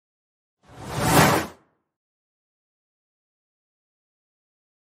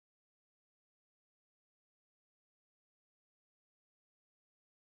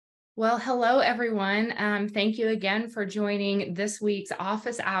Well, hello, everyone. Thank you again for joining this week's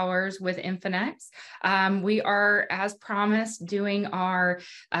office hours with Infinx. We are, as promised, doing our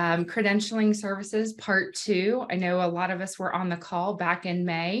credentialing services part 2. I know a lot of us were on the call back in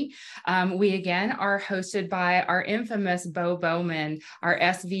May. We again are hosted by our infamous Bowman, our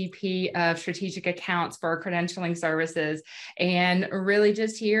SVP of Strategic Accounts for our credentialing services, and really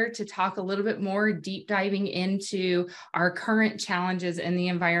just here to talk a little bit more deep diving into our current challenges in the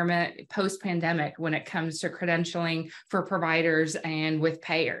environment post-pandemic when it comes to credentialing for providers and with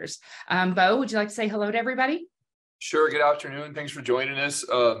payers. Bo, would you like to say hello to everybody? Sure. Good afternoon. Thanks for joining us.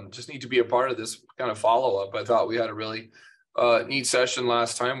 Just need to be a part of this kind of follow-up. I thought we had a really neat session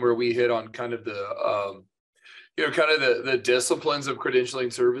last time where we hit on kind of the the disciplines of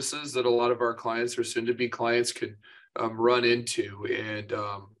credentialing services that a lot of our clients or soon-to-be clients could run into. And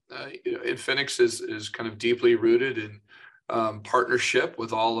Infinx is kind of deeply rooted in partnership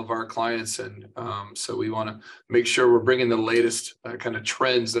with all of our clients, and so we want to make sure we're bringing the latest kind of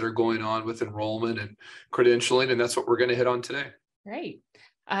trends that are going on with enrollment and credentialing, and that's what we're going to hit on today. Great.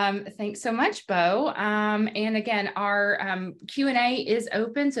 Thanks so much, Bo. And again, our Q&A is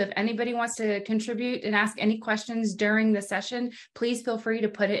open. So if anybody wants to contribute and ask any questions during the session, please feel free to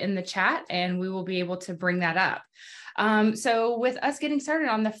put it in the chat and we will be able to bring that up. So with us getting started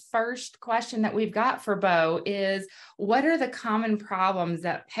on the first question that we've got for Bo is, what are the common problems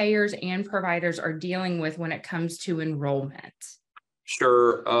that payers and providers are dealing with when it comes to enrollment?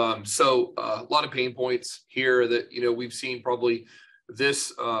 Sure. So a lot of pain points here that, we've seen probably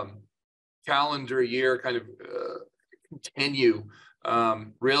this calendar year kind of continue,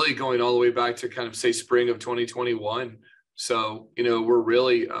 really going all the way back to kind of say spring of 2021. So, we're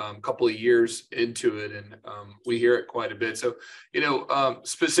really a couple of years into it, and we hear it quite a bit. So,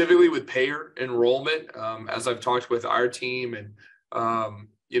 specifically with payer enrollment, as I've talked with our team and,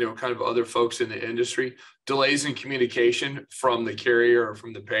 kind of other folks in the industry, delays in communication from the carrier or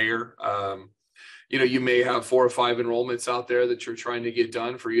from the payer. You may have 4 or 5 enrollments out there that you're trying to get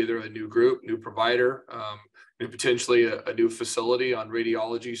done for either a new group, new provider, potentially a new facility on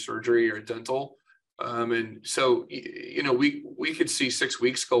radiology, surgery, or dental. And so, we could see 6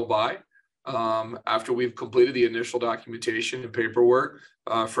 weeks go by after we've completed the initial documentation and paperwork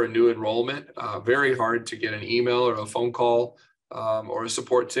for a new enrollment. Very hard to get an email or a phone call or a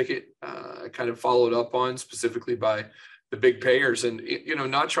support ticket kind of followed up on specifically by the big payers. And,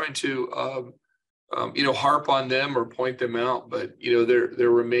 not trying to, harp on them or point them out, but,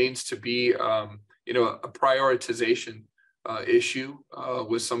 there remains to be, a prioritization issue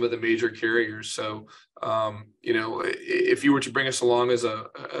with some of the major carriers. So, if you were to bring us along as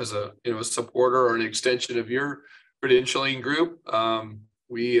a supporter or an extension of your credentialing group,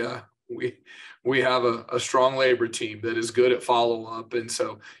 we have a strong labor team that is good at follow up. And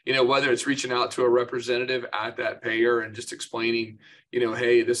so, whether it's reaching out to a representative at that payer and just explaining,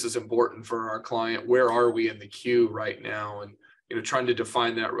 hey, this is important for our client. Where are we in the queue right now? And, trying to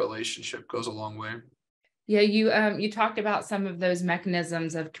define that relationship goes a long way. Yeah, you talked about some of those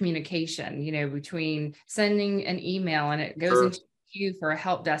mechanisms of communication, between sending an email and it goes Sure. into queue for a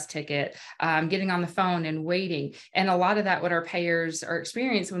help desk ticket, getting on the phone and waiting. And a lot of that, what our payers are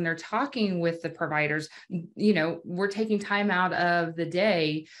experiencing when they're talking with the providers, we're taking time out of the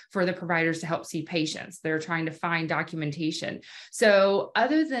day for the providers to help see patients. They're trying to find documentation. So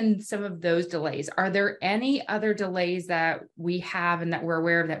other than some of those delays, are there any other delays that we have and that we're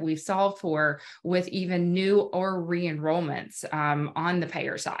aware of that we've solved for with even new or re-enrollments on the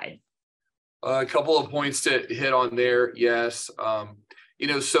payer side? A couple of points to hit on there. Yes.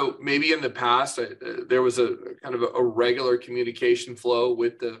 So maybe in the past, there was a kind of a regular communication flow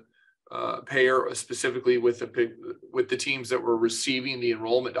with the payer, specifically with the teams that were receiving the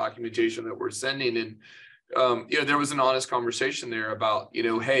enrollment documentation that we're sending. And, there was an honest conversation there about,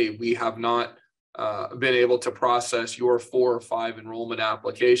 hey, we have not been able to process your 4 or 5 enrollment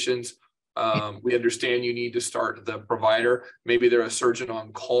applications. We understand you need to start the provider. Maybe they're a surgeon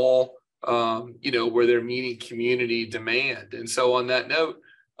on call. Where they're meeting community demand. And so on that note,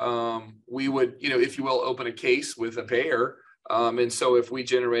 we would, if you will, open a case with a payer. And so if we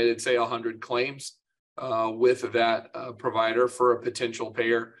generated, say, 100 claims with that provider for a potential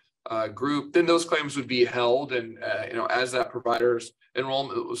payer group, then those claims would be held. And, as that provider's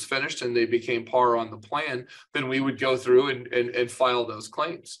enrollment was finished and they became par on the plan, then we would go through and file those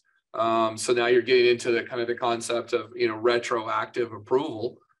claims. So now you're getting into the kind of the concept of, retroactive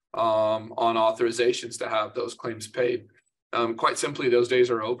approval on authorizations to have those claims paid. Quite simply, those days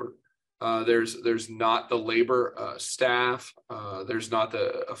are over. There's not the labor staff. There's not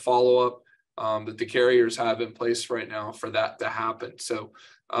the follow-up that the carriers have in place right now for that to happen. So,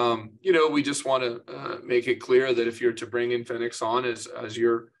 we just want to make it clear that if you're to bring Infinx on as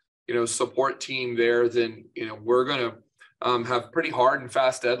your, support team there, then, we're going to have pretty hard and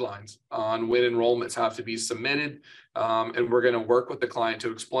fast deadlines on when enrollments have to be submitted. And we're going to work with the client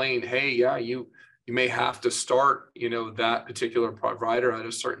to explain, hey, yeah, you may have to start, that particular provider at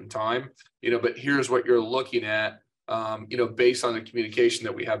a certain time, but here's what you're looking at, based on the communication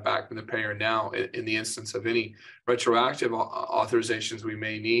that we have back from the payer now in the instance of any retroactive authorizations we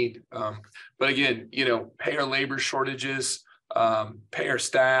may need. But again, payer labor shortages, payer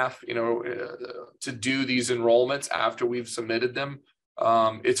staff, to do these enrollments after we've submitted them.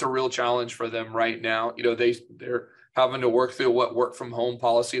 It's a real challenge for them right now. They're having to work through what work from home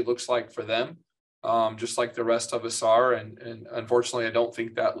policy looks like for them, just like the rest of us are. And unfortunately, I don't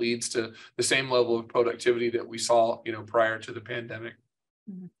think that leads to the same level of productivity that we saw, prior to the pandemic.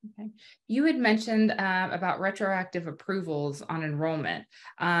 Okay. You had mentioned about retroactive approvals on enrollment.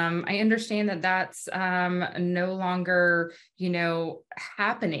 I understand that that's no longer,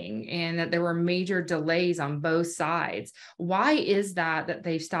 happening, and that there were major delays on both sides. Why is that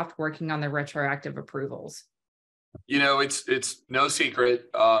they've stopped working on the retroactive approvals? It's no secret,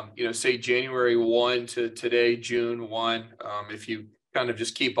 say January 1 to today, June 1, if you kind of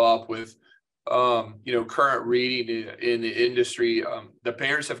just keep up with current reading in the industry, the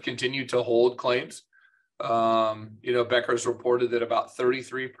payers have continued to hold claims. Becker's reported that about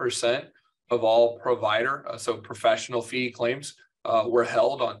 33% of all provider, so professional fee claims, were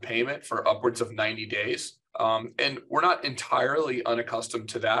held on payment for upwards of 90 days. And we're not entirely unaccustomed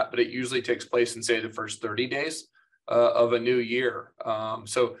to that, but it usually takes place in, say, the first 30 days of a new year. Hard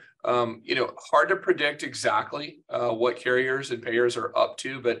to predict exactly what carriers and payers are up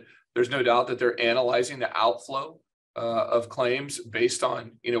to, but there's no doubt that they're analyzing the outflow of claims based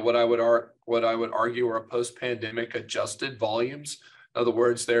on, what I would argue are post-pandemic adjusted volumes. In other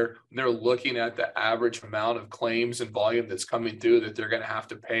words, they're looking at the average amount of claims and volume that's coming through that they're going to have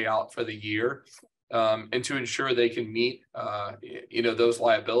to pay out for the year, and to ensure they can meet, those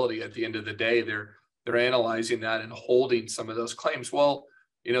liability at the end of the day. They're analyzing that and holding some of those claims. Well,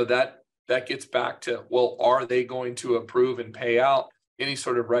 that gets back to, well, are they going to approve and pay out any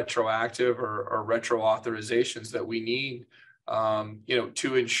sort of retroactive or retro authorizations that we need,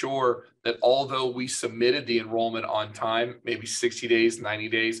 to ensure that although we submitted the enrollment on time, maybe 60 days, 90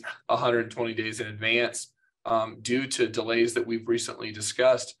 days, 120 days in advance, due to delays that we've recently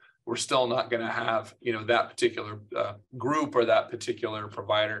discussed, we're still not going to have, that particular group or that particular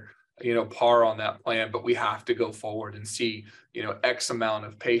provider, par on that plan, but we have to go forward and see, X amount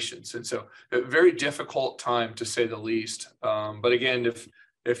of patients. And so a very difficult time, to say the least. But again,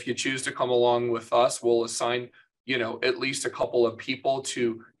 if you choose to come along with us, we'll assign, at least a couple of people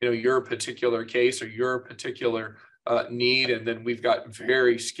to, your particular case or your particular need. And then we've got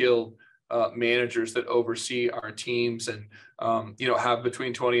very skilled managers that oversee our teams and, have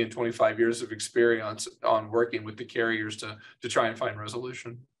between 20 and 25 years of experience on working with the carriers to try and find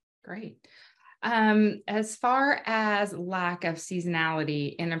resolution. Great. As far as lack of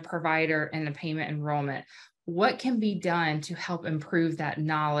seasonality in a provider and the payment enrollment, what can be done to help improve that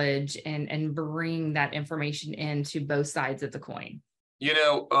knowledge and bring that information into both sides of the coin?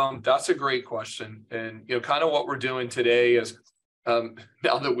 That's a great question. And, kind of what we're doing today is,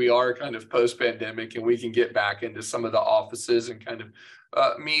 now that we are kind of post-pandemic and we can get back into some of the offices and kind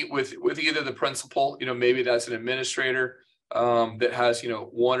of meet with either the principal, maybe that's an administrator, that has,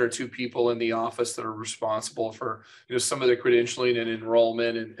 one or two people in the office that are responsible for, some of the credentialing and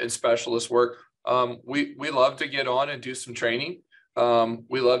enrollment and specialist work. We love to get on and do some training.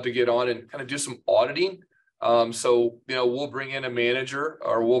 We love to get on and kind of do some auditing. So, we'll bring in a manager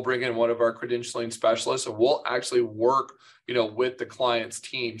or we'll bring in one of our credentialing specialists, and we'll actually work, with the client's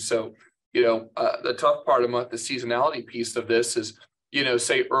team. So, the tough part about the seasonality piece of this is,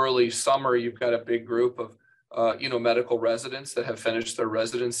 say early summer, you've got a big group of medical residents that have finished their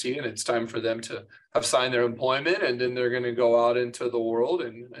residency, and it's time for them to have signed their employment, and then they're going to go out into the world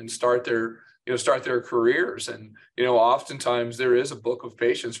and start their careers. And, oftentimes there is a book of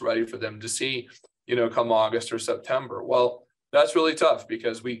patients ready for them to see, come August or September. Well, that's really tough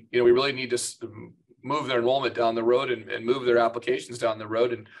because we really need to move their enrollment down the road and move their applications down the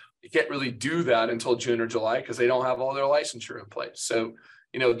road. And you can't really do that until June or July because they don't have all their licensure in place. So,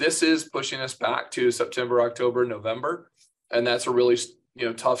 this is pushing us back to September, October, November. And that's a really,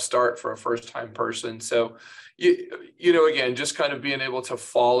 tough start for a first-time person. So, again, just kind of being able to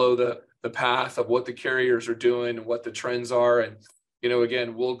follow the path of what the carriers are doing and what the trends are. And,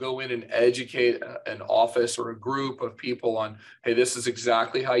 again, we'll go in and educate an office or a group of people on, hey, this is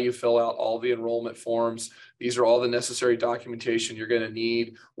exactly how you fill out all the enrollment forms. These are all the necessary documentation you're going to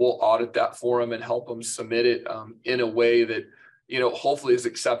need. We'll audit that for them and help them submit it in a way that, hopefully is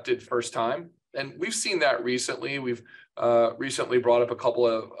accepted first time. And we've seen that recently. We've recently brought up a couple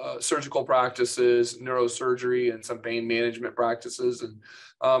of surgical practices, neurosurgery, and some pain management practices. And,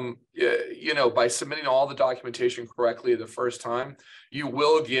 by submitting all the documentation correctly the first time, you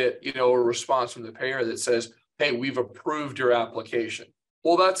will get, a response from the payer that says, hey, we've approved your application.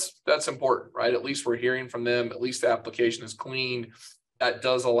 Well, that's important, right? At least we're hearing from them. At least the application is clean. That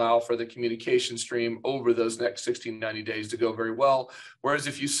does allow for the communication stream over those next 60, 90 days to go very well. Whereas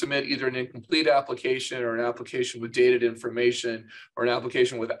if you submit either an incomplete application or an application with dated information or an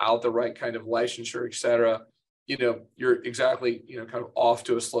application without the right kind of licensure, et cetera, you're exactly, kind of off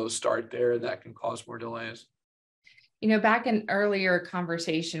to a slow start there, and that can cause more delays. Back in earlier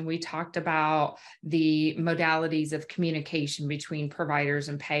conversation, we talked about the modalities of communication between providers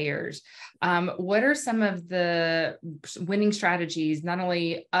and payers. What are some of the winning strategies, not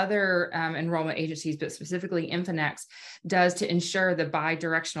only other enrollment agencies, but specifically Infinx does to ensure the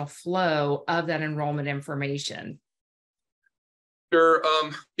bi-directional flow of that enrollment information? Sure.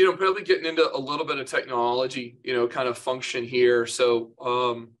 Probably getting into a little bit of technology, kind of function here.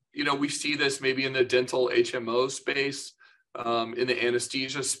 So, we see this maybe in the dental HMO space, in the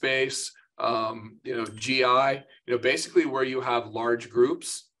anesthesia space, GI, basically where you have large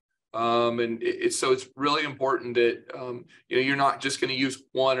groups. And so it's really important that, you're not just going to use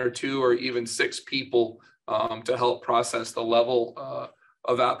 1 or 2 or even 6 people to help process the level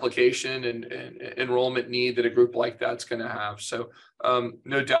of application and enrollment need that a group like that's going to have. So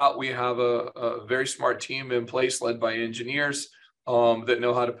no doubt we have a very smart team in place led by engineers that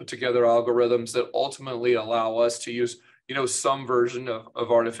know how to put together algorithms that ultimately allow us to use, some version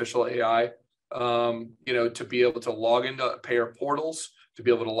of artificial AI, to be able to log into payer portals, to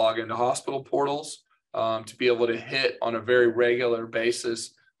be able to log into hospital portals, to be able to hit on a very regular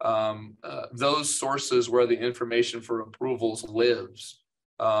basis those sources where the information for approvals lives.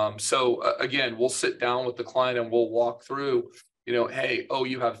 So again, we'll sit down with the client and we'll walk through, hey,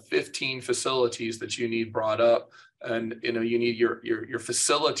 you have 15 facilities that you need brought up. And, you need your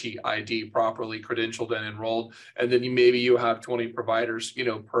facility ID properly credentialed and enrolled. And then maybe you have 20 providers,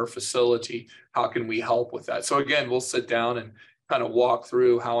 per facility. How can we help with that? So again, we'll sit down and kind of walk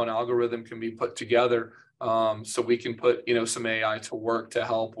through how an algorithm can be put together. So we can put, some AI to work to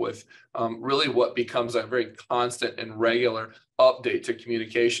help with really what becomes a very constant and regular update to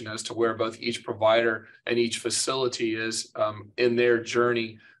communication as to where both each provider and each facility is in their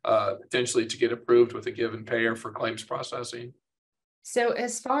journey, potentially to get approved with a given payer for claims processing. So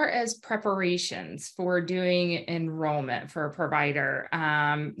as far as preparations for doing enrollment for a provider,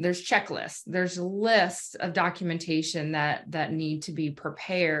 there's checklists, there's lists of documentation that need to be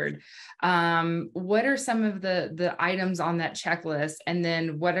prepared. What are some of the items on that checklist? And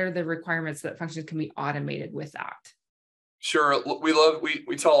then what are the requirements that functions can be automated with that? Sure.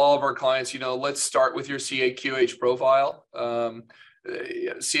 We tell all of our clients, let's start with your CAQH profile.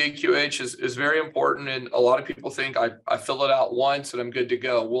 CAQH is very important, and a lot of people think I fill it out once and I'm good to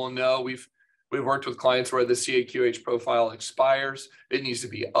go. Well, no, we've worked with clients where the CAQH profile expires. It needs to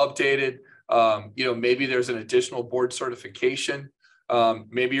be updated. Maybe there's an additional board certification.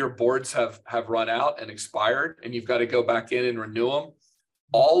 Maybe your boards have run out and expired, and you've got to go back in and renew them.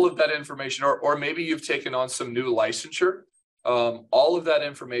 All of that information, or maybe you've taken on some new licensure. All of that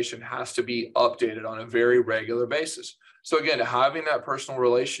information has to be updated on a very regular basis. So again, having that personal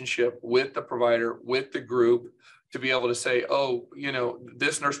relationship with the provider, with the group, to be able to say,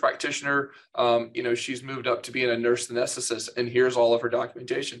 this nurse practitioner, she's moved up to being a nurse anesthetist, and here's all of her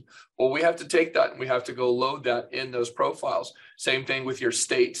documentation. Well, we have to take that and we have to go load that in those profiles. Same thing with your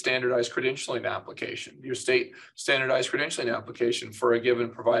state standardized credentialing application. Your state standardized credentialing application for a given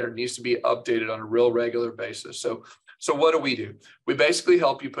provider needs to be updated on a real regular basis. So what do? We basically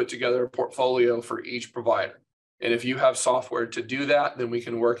help you put together a portfolio for each provider. And if you have software to do that, then we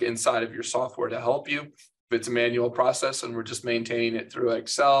can work inside of your software to help you. If it's a manual process and we're just maintaining it through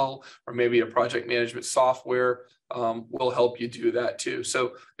Excel or maybe a project management software, we'll help you do that too.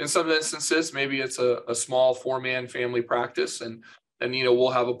 So in some instances, maybe it's a small 4-man family practice, and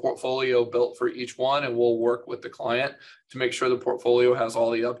we'll have a portfolio built for each one, and we'll work with the client to make sure the portfolio has all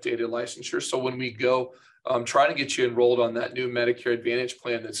the updated licensure. So when we go trying to get you enrolled on that new Medicare Advantage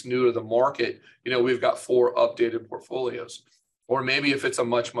plan that's new to the market, we've got 4 updated portfolios. Or maybe if it's a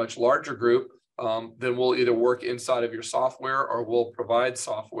much, much larger group, then we'll either work inside of your software or we'll provide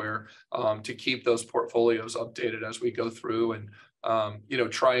software to keep those portfolios updated as we go through and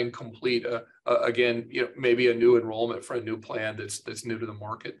try and complete again, maybe a new enrollment for a new plan that's new to the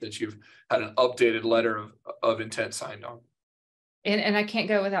market that you've had an updated letter of intent signed on. And I can't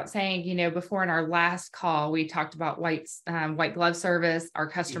go without saying, before in our last call, we talked about white glove service, our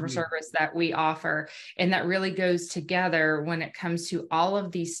customer service that we offer. And that really goes together when it comes to all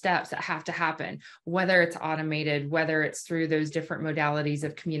of these steps that have to happen, whether it's automated, whether it's through those different modalities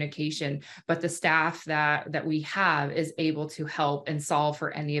of communication. But the staff that we have is able to help and solve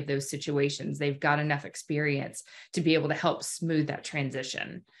for any of those situations. They've got enough experience to be able to help smooth that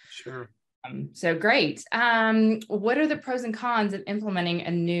transition. Sure. So great. What are the pros and cons of implementing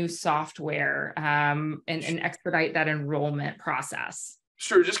a new software and expedite that enrollment process?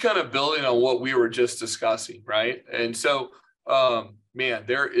 Sure. Just kind of building on what we were just discussing, right? And so, man,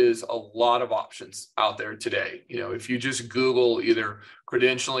 there is a lot of options out there today. If you just Google either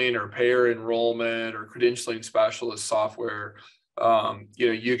credentialing or payer enrollment or credentialing specialist software,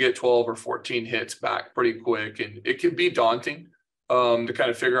 you get 12 or 14 hits back pretty quick, and it can be daunting. To kind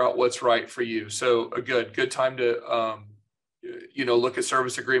of figure out what's right for you. So a good time to, look at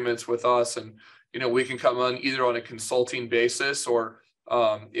service agreements with us, and, we can come on either on a consulting basis or,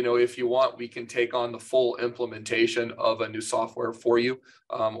 if you want, we can take on the full implementation of a new software for you,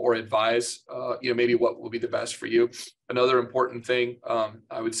 or advise, maybe what will be the best for you. Another important thing,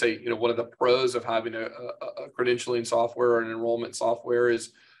 I would say, one of the pros of having a credentialing software or an enrollment software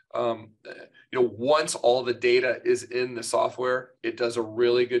is, once all the data is in the software, it does a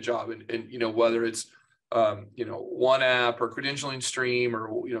really good job. And whether it's, one app or credentialing stream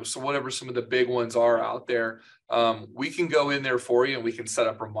or, so whatever some of the big ones are out there, we can go in there for you and we can set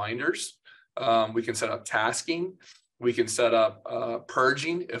up reminders. We can set up tasking. We can set up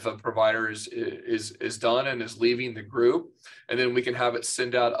purging if a provider is done and is leaving the group. And then we can have it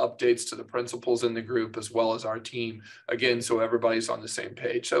send out updates to the principals in the group as well as our team, again, so everybody's on the same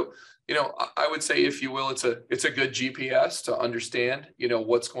page. So, I would say, if you will, it's a good GPS to understand,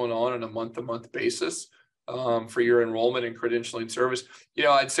 what's going on a month-to-month basis for your enrollment and credentialing service.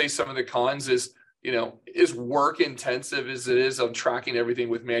 I'd say some of the cons is, is work intensive as it is on tracking everything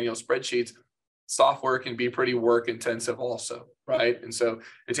with manual spreadsheets. Software can be pretty work intensive also, right? And so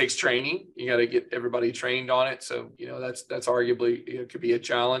it takes training. You got to get everybody trained on it. So, that's arguably, it could be a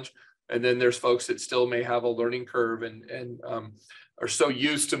challenge. And then there's folks that still may have a learning curve and are so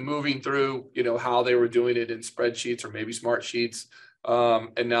used to moving through, how they were doing it in spreadsheets or maybe smart sheets.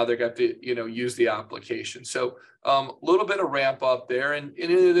 And now they got to, use the application. So a little bit of ramp up there, and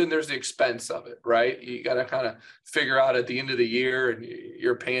then there's the expense of it, right? You got to kind of figure out at the end of the year, and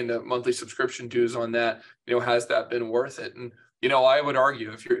you're paying the monthly subscription dues on that, has that been worth it? And, I would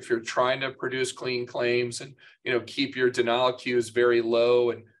argue if you're trying to produce clean claims and, keep your denial queues very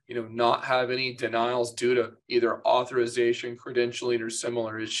low and, not have any denials due to either authorization, credentialing, or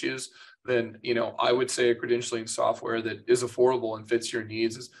similar issues, then, I would say a credentialing software that is affordable and fits your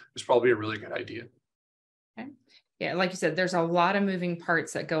needs is probably a really good idea. Okay. Yeah, like you said, there's a lot of moving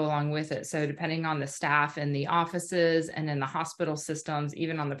parts that go along with it. So depending on the staff in the offices and in the hospital systems,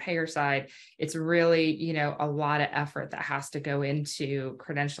 even on the payer side, it's really, a lot of effort that has to go into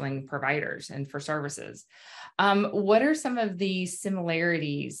credentialing providers and for services. What are some of the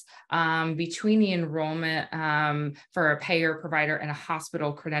similarities between the enrollment for a payer provider and a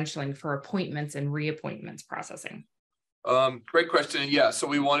hospital credentialing for appointments and reappointments processing? Great question. And yeah, so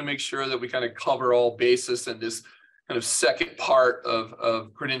we want to make sure that we kind of cover all bases in this kind of second part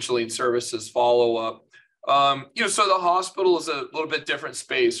of credentialing services follow-up. So the hospital is a little bit different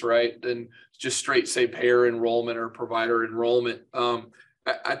space, right, than just straight, say, payer enrollment or provider enrollment.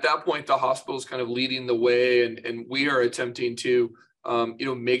 At that point, the hospital is kind of leading the way, and we are attempting to,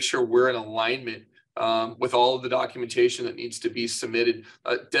 make sure we're in alignment with all of the documentation that needs to be submitted.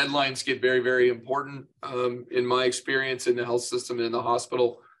 Deadlines get very, very important in my experience in the health system and in the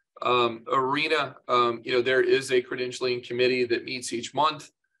hospital arena. There is a credentialing committee that meets each month.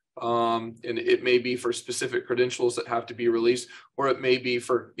 And it may be for specific credentials that have to be released, or it may be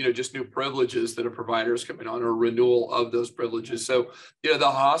for, just new privileges that a provider is coming on, or renewal of those privileges. So, the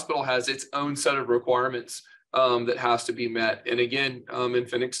hospital has its own set of requirements that has to be met. And again,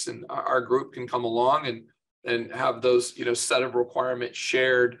 Infinx and our group can come along and have those, set of requirements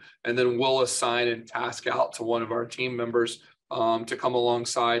shared, and then we'll assign and task out to one of our team members to come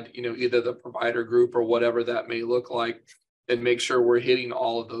alongside, either the provider group or whatever that may look like, and make sure we're hitting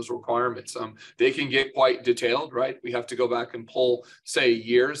all of those requirements. They can get quite detailed, right? We have to go back and pull, say,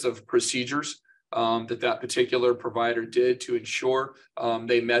 years of procedures that particular provider did to ensure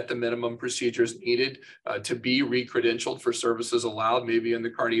they met the minimum procedures needed to be re-credentialed for services allowed, maybe in the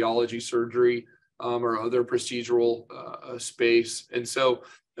cardiology, surgery, or other procedural space. And so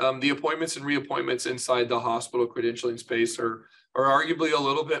the appointments and reappointments inside the hospital credentialing space are arguably a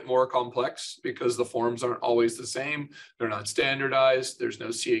little bit more complex because the forms aren't always the same. They're not standardized. There's no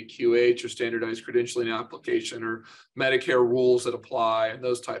CAQH or standardized credentialing application or Medicare rules that apply and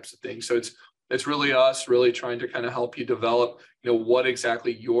those types of things. So it's really us really trying to kind of help you develop, what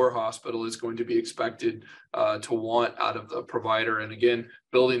exactly your hospital is going to be expected to want out of the provider. And again,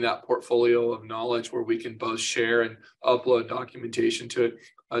 building that portfolio of knowledge where we can both share and upload documentation to it.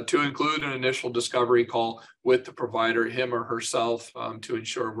 To include an initial discovery call with the provider, him or herself, to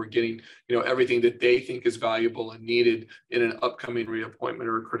ensure we're getting, everything that they think is valuable and needed in an upcoming reappointment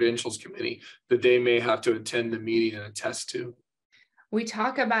or a credentials committee that they may have to attend the meeting and attest to. We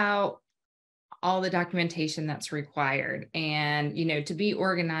talk about all the documentation that's required and, to be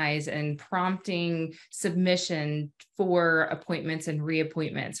organized and prompting submission for appointments and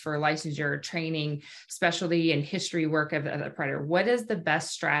reappointments for licensure, training, specialty, and history work of the provider. What is the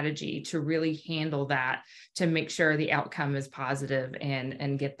best strategy to really handle that to make sure the outcome is positive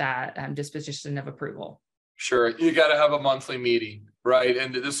and get that disposition of approval? Sure. You got to have a monthly meeting, right?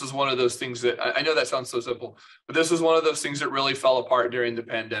 And this is one of those things that I know that sounds so simple, but this is one of those things that really fell apart during the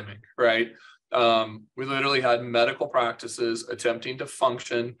pandemic, right? We literally had medical practices attempting to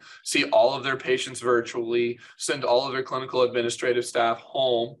function, see all of their patients virtually, send all of their clinical administrative staff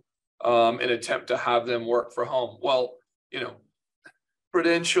home, and attempt to have them work from home. Well,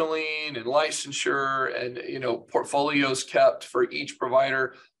 credentialing and licensure and, portfolios kept for each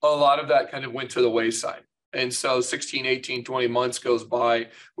provider, a lot of that kind of went to the wayside. And so 16, 18, 20 months goes by.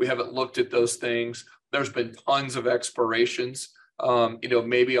 We haven't looked at those things. There's been tons of expirations.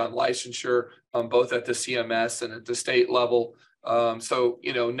 Maybe on licensure, both at the CMS and at the state level. So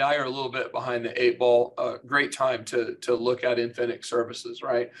now you're a little bit behind the 8 ball. Great time to look at Infinix services,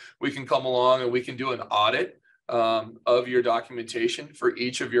 right? We can come along and we can do an audit of your documentation for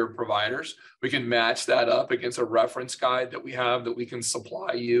each of your providers. We can match that up against a reference guide that we have that we can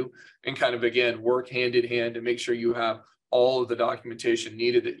supply you and kind of, again, work hand in hand to make sure you have all of the documentation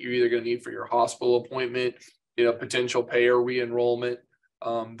needed that you're either going to need for your hospital appointment, potential payer re-enrollment,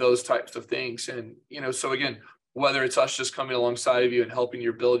 those types of things. And, so again, whether it's us just coming alongside of you and helping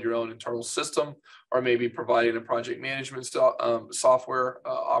you build your own internal system, or maybe providing a project management software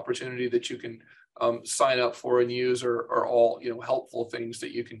opportunity that you can sign up for and use are all, helpful things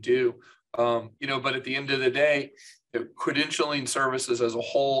that you can do. But at the end of the day, credentialing services as a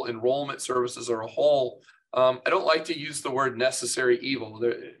whole, enrollment services as a whole, I don't like to use the word necessary evil.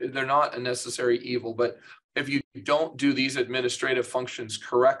 They're not a necessary evil, but if you don't do these administrative functions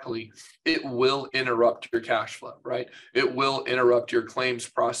correctly, it will interrupt your cash flow, right? It will interrupt your claims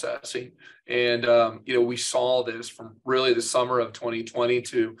processing. And, we saw this from really the summer of 2020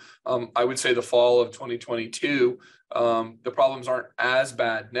 to, I would say, the fall of 2022. The problems aren't as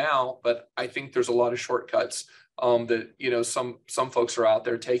bad now, but I think there's a lot of shortcuts that, some folks are out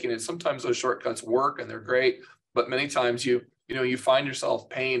there taking it. Sometimes those shortcuts work and they're great, but many times you find yourself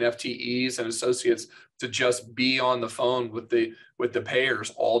paying FTEs and associates to just be on the phone with the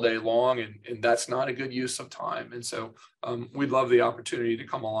payers all day long. And that's not a good use of time. And so we'd love the opportunity to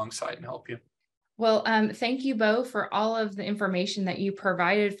come alongside and help you. Well, thank you both for all of the information that you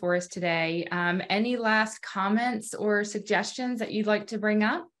provided for us today. Any last comments or suggestions that you'd like to bring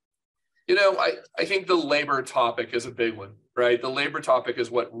up? I think the labor topic is a big one, right? The labor topic is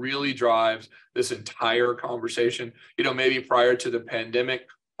what really drives this entire conversation. Maybe prior to the pandemic,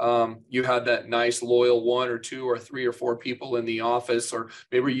 you had that nice loyal 1 or 2 or 3 or 4 people in the office, or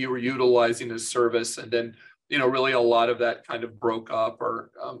maybe you were utilizing a service, and then really a lot of that kind of broke up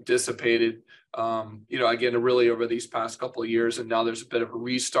or dissipated. Again, really over these past couple of years, and now there's a bit of a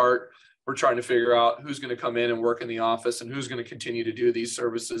restart. We're trying to figure out who's going to come in and work in the office and who's going to continue to do these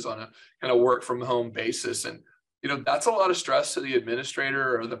services on a kind of work from home basis. And, that's a lot of stress to the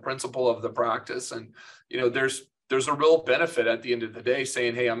administrator or the principal of the practice. And, there's a real benefit at the end of the day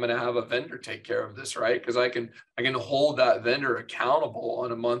saying, hey, I'm going to have a vendor take care of this, right? Because I can hold that vendor accountable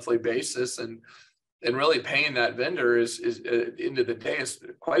on a monthly basis, and really paying that vendor is at the end of the day is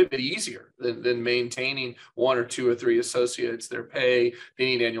quite a bit easier than maintaining 1 or 2 or 3 associates. Their pay, they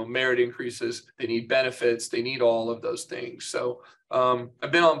need annual merit increases, they need benefits, they need all of those things. So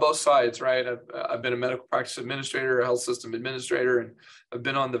I've been on both sides, right? I've been a medical practice administrator, a health system administrator, and I've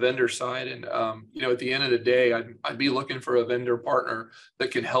been on the vendor side. And at the end of the day, I'd be looking for a vendor partner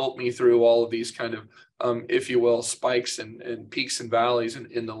that can help me through all of these kind of, if you will, spikes and peaks and valleys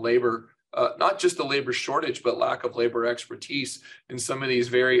in the labor. Not just the labor shortage, but lack of labor expertise in some of these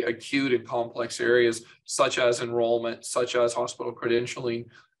very acute and complex areas, such as enrollment, such as hospital credentialing,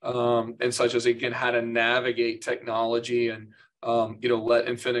 and such as, again, how to navigate technology and let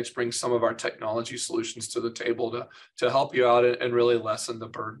Infinx bring some of our technology solutions to the table to help you out and really lessen the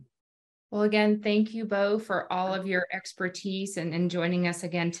burden. Well, again, thank you, Bo, for all of your expertise and joining us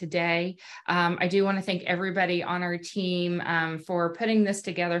again today. I do want to thank everybody on our team for putting this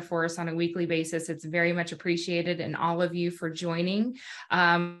together for us on a weekly basis. It's very much appreciated, and all of you for joining.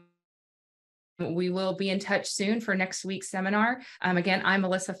 We will be in touch soon for next week's seminar. Again, I'm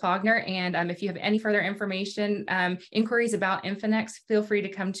Melissa Faulkner, and if you have any further information, inquiries about Infinx, feel free to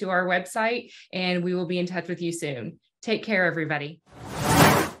come to our website, and we will be in touch with you soon. Take care, everybody.